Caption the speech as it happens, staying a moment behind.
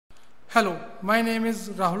Hello, my name is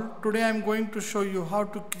Rahul. Today I am going to show you how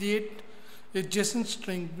to create a JSON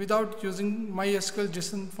string without using MySQL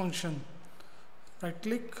JSON function. Right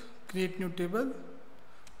click, create new table,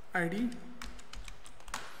 ID,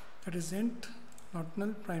 that is int, not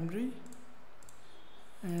null, primary,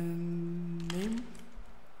 and name,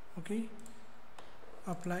 okay,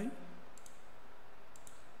 apply.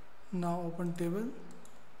 Now open table,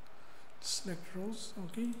 select rows,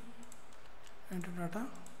 okay, enter data.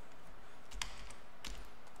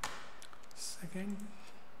 Second,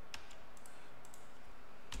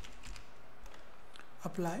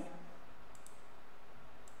 apply.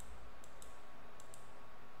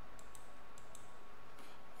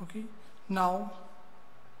 Okay, now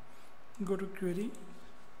go to query,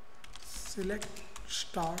 select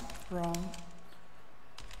start from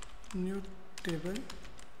new table,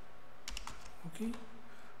 okay,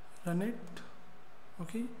 run it.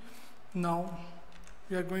 Okay, now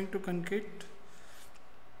we are going to concat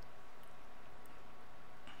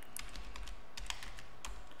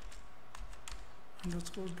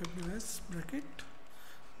underscore ws bracket,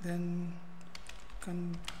 then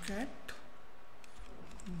concat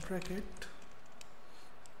bracket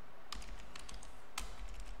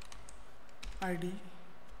id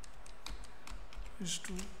is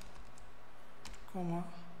to comma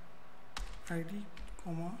id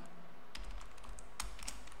comma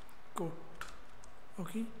quote.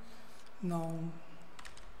 Okay, now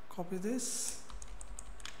copy this,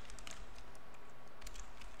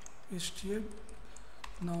 paste here.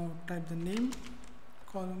 Now type the name,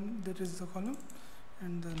 column, that is the column,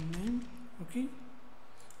 and the name, okay,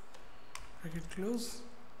 bracket close.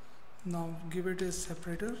 Now give it a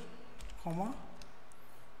separator, comma,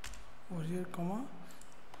 over here, comma.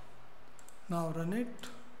 Now run it.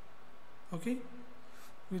 Okay,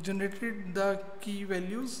 we generated the key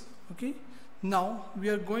values. Okay, now we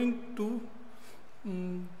are going to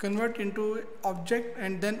convert into object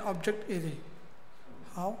and then object array.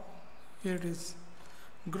 How? Here it is,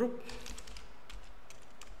 group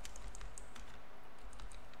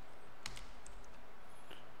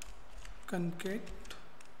concat,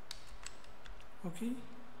 okay,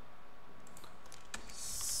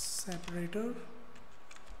 separator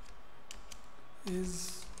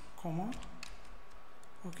is comma,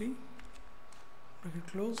 okay, bracket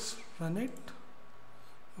close, run it.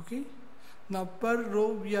 Okay, now per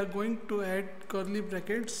row we are going to add curly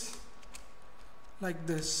brackets like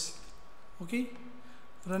this. Okay,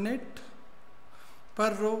 run it.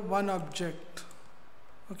 Per row one object.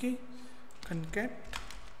 Okay, concat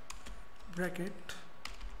bracket.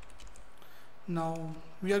 Now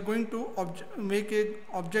we are going to make a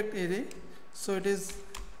object array, so it is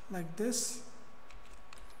like this.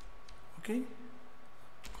 Okay,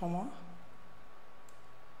 comma,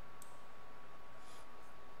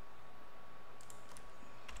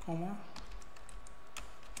 comma,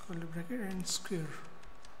 curly bracket and square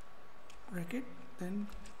bracket, then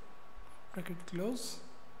bracket close.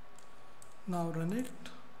 Now run it.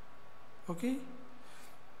 Okay,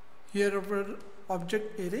 here our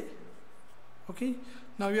object array. Okay,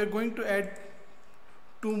 now we are going to add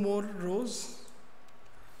 2 more rows,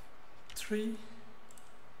 3,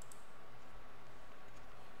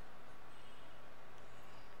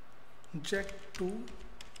 jack 2,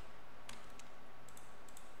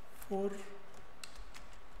 4,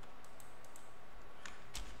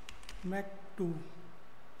 mac 2,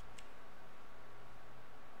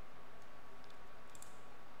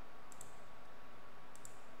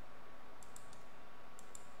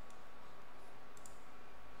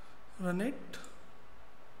 run it.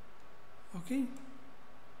 Okay,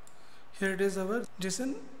 here it is, our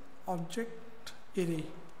JSON object array.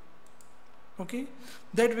 Okay,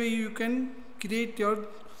 that way you can create your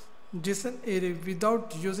JSON array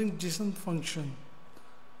without using JSON function.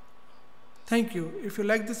 Thank you. If you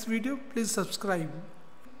like this video, please subscribe.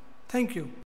 Thank you.